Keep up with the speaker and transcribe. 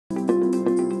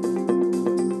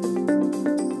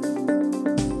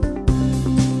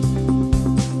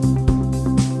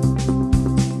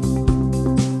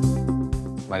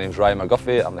name's Ryan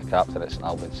McGuffie, I'm the captain at St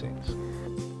Albans Saints.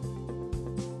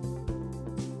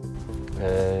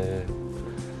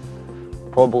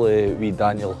 Probably wee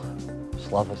Daniel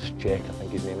Slavicek, I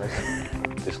think his name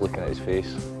is. Just looking at his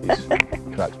face, he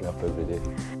cracks me up every day.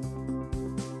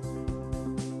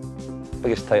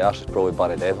 Biggest tight arse is probably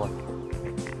Barry Devlin.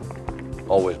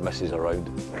 Always misses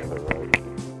around, never right.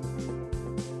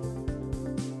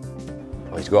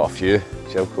 Oh, he's got a few,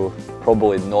 Selko.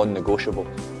 Probably non-negotiable.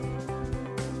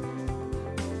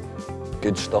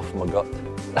 Good stuff, my gut.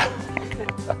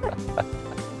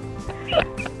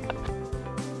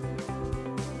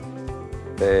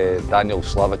 Daniel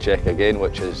Slavicek again,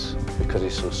 which is because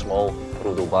he's so small,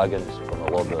 Frodo Baggins from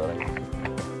the Lord of the Rings.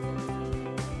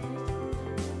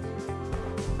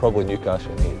 Probably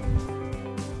Newcastle United.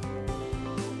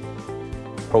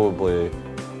 Probably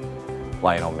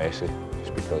Lionel Messi,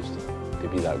 just because to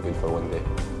be that good for one day.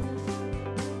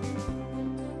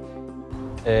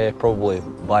 Probably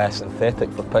buy a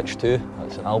synthetic for pitch 2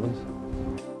 at St Albans.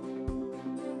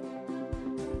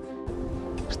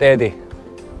 Steady.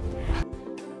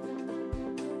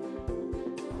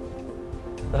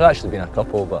 There's actually been a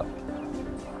couple, but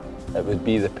it would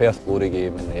be the Perth Glory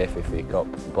game in the FFA Cup,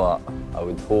 but I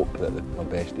would hope that my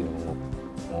best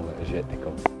moment is yet to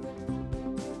come.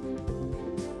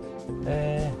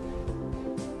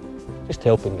 Just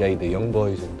helping guide the young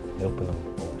boys and helping them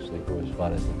obviously go as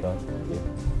far as they can.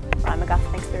 Ryan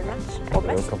McGuffie, thanks very much. You're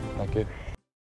welcome, thank you.